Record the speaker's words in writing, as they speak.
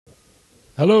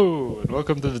Hello, and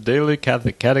welcome to the Daily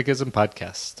Catholic Catechism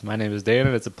Podcast. My name is Dan,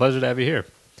 and it's a pleasure to have you here.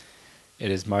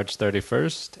 It is March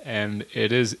 31st, and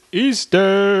it is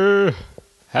Easter!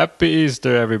 Happy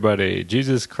Easter, everybody!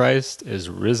 Jesus Christ is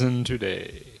risen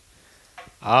today.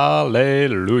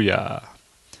 Alleluia!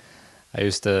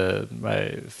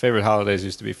 My favorite holidays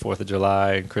used to be 4th of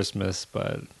July and Christmas,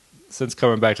 but since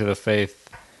coming back to the faith,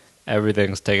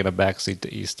 everything's taken a backseat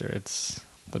to Easter. It's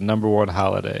the number one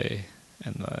holiday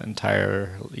in the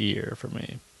entire year for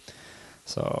me.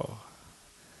 So,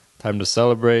 time to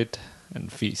celebrate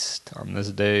and feast on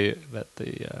this day that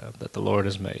the Lord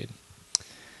has made.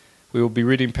 We will be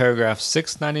reading paragraphs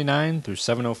 699 through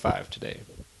 705 today.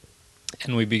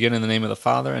 And we begin in the name of the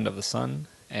Father, and of the Son,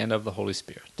 and of the Holy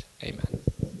Spirit. Amen.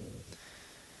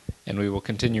 And we will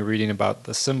continue reading about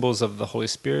the symbols of the Holy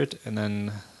Spirit, and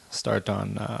then start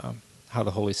on how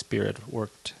the Holy Spirit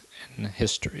worked in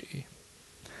history.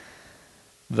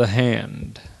 The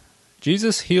hand.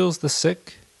 Jesus heals the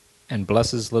sick and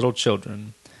blesses little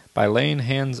children by laying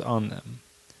hands on them.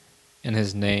 In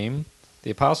his name,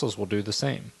 the apostles will do the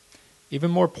same.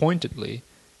 Even more pointedly,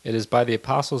 it is by the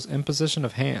apostles' imposition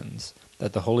of hands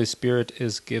that the Holy Spirit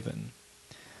is given.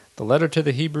 The letter to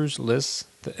the Hebrews lists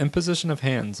the imposition of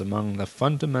hands among the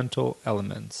fundamental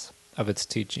elements of its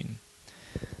teaching.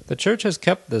 The Church has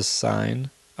kept this sign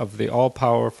of the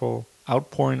all-powerful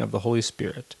outpouring of the Holy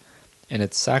Spirit in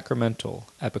its sacramental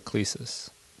epiclesis.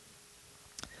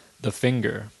 The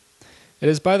finger. It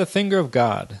is by the finger of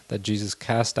God that Jesus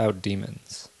cast out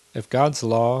demons. If God's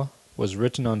law was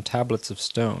written on tablets of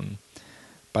stone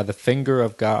by the finger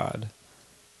of God,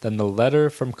 then the letter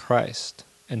from Christ,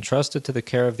 entrusted to the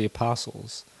care of the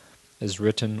apostles, is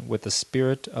written with the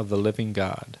Spirit of the living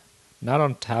God, not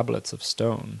on tablets of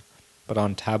stone, but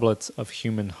on tablets of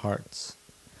human hearts.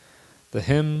 The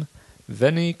hymn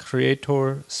Veni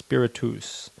Creator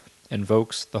Spiritus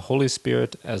invokes the Holy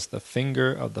Spirit as the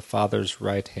finger of the Father's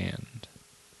right hand.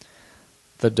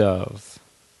 The dove.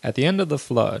 At the end of the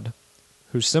flood,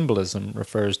 whose symbolism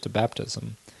refers to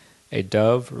baptism, a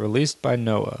dove released by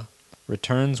Noah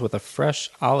returns with a fresh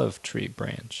olive tree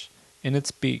branch in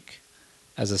its beak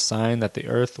as a sign that the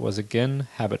earth was again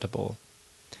habitable.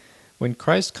 When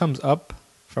Christ comes up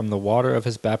from the water of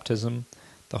his baptism,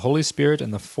 the Holy Spirit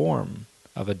in the form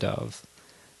of a dove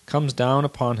comes down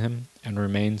upon him and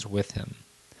remains with him.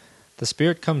 The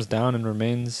Spirit comes down and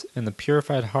remains in the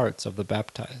purified hearts of the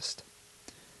baptized.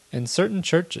 In certain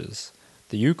churches,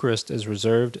 the Eucharist is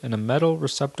reserved in a metal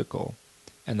receptacle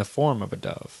in the form of a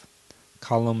dove,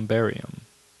 columbarium,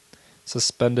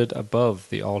 suspended above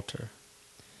the altar.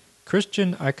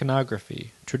 Christian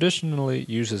iconography traditionally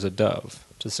uses a dove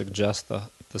to suggest the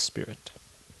Spirit.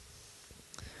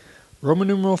 Roman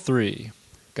numeral 3,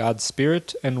 God's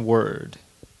Spirit and Word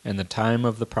in the time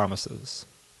of the promises.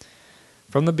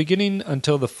 From the beginning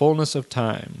until the fullness of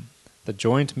time, the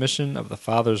joint mission of the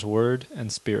Father's Word and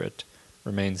Spirit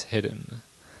remains hidden,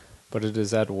 but it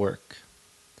is at work.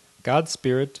 God's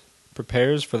Spirit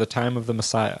prepares for the time of the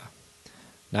Messiah.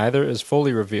 Neither is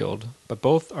fully revealed, but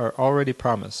both are already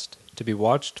promised to be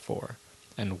watched for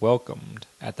and welcomed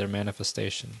at their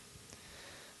manifestation.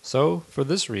 So, for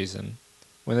this reason,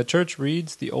 when the Church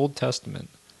reads the Old Testament,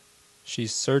 she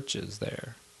searches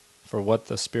there for what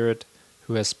the Spirit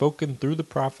who has spoken through the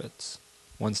prophets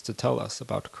wants to tell us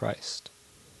about Christ.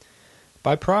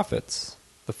 By prophets,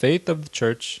 the faith of the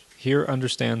Church here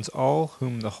understands all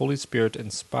whom the Holy Spirit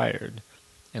inspired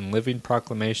in living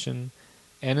proclamation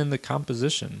and in the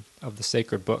composition of the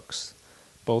sacred books,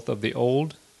 both of the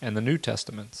Old and the New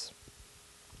Testaments.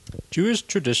 Jewish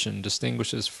tradition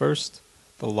distinguishes first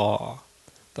the Law,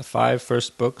 the 5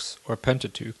 first books or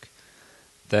Pentateuch,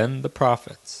 then the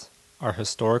prophets, our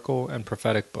historical and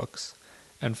prophetic books,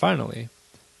 and finally,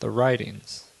 the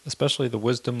writings, especially the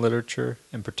wisdom literature,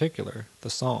 in particular, the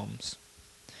Psalms.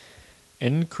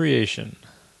 In creation,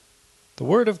 the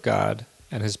Word of God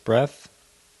and His breath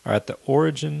are at the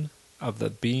origin of the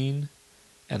being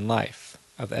and life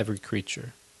of every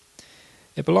creature.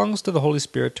 It belongs to the Holy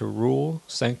Spirit to rule,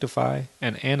 sanctify,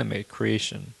 and animate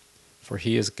creation, for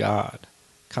He is God,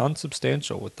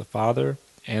 consubstantial with the Father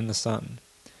and the Son.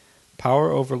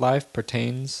 Power over life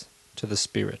pertains to the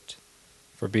Spirit.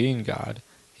 For being God,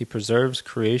 He preserves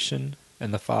creation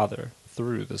and the Father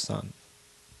through the Son.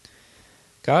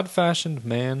 God fashioned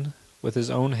man with His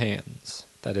own hands,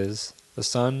 that is, the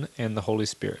Son and the Holy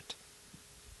Spirit,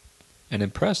 and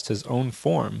impressed His own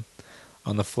form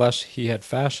on the flesh He had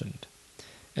fashioned,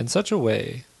 in such a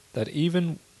way that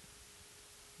even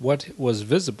what was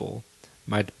visible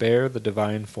might bear the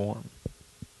divine form.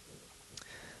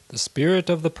 The Spirit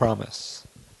of the promise.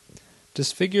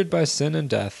 Disfigured by sin and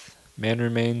death, man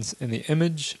remains in the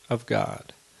image of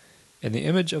God, in the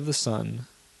image of the Son,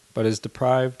 but is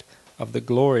deprived of the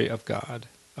glory of God,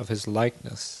 of his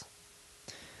likeness.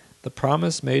 The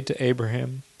promise made to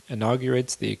Abraham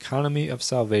inaugurates the economy of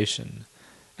salvation,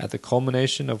 at the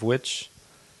culmination of which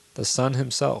the Son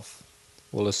himself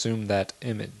will assume that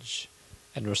image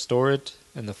and restore it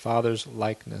in the Father's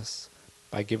likeness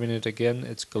by giving it again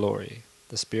its glory,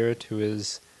 the Spirit who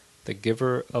is the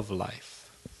giver of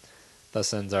life.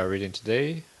 Thus ends our reading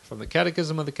today from the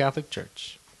Catechism of the Catholic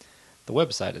Church. The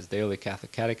website is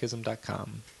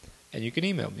dailycatholicatechism.com, and you can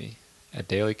email me at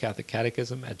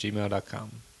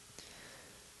dailycatholicatechism@gmail.com.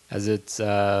 As it's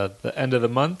the end of the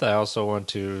month, I also want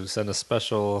to send a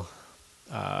special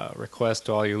request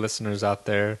to all you listeners out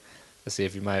there to see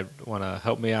if you might want to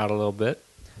help me out a little bit.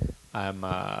 I'm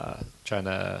trying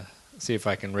to see if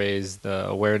I can raise the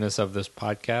awareness of this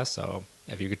podcast, so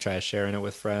if you could try sharing it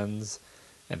with friends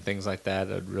and things like that,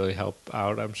 it would really help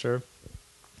out, I'm sure.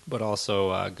 But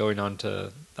also going on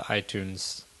to the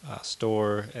iTunes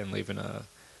store and leaving a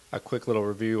quick little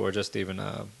review or just even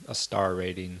a star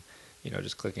rating,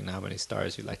 just clicking how many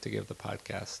stars you'd like to give the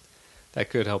podcast. That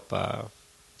could help,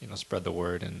 spread the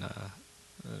word. And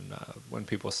when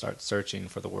people start searching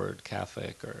for the word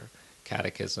Catholic or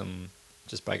catechism,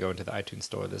 just by going to the iTunes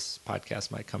store, this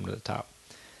podcast might come to the top.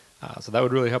 So that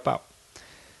would really help out.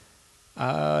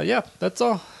 That's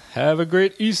all. Have a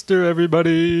great Easter,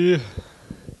 everybody.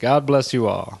 God bless you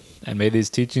all. And may these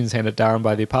teachings handed down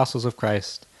by the apostles of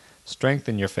Christ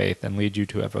strengthen your faith and lead you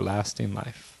to everlasting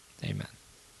life. Amen.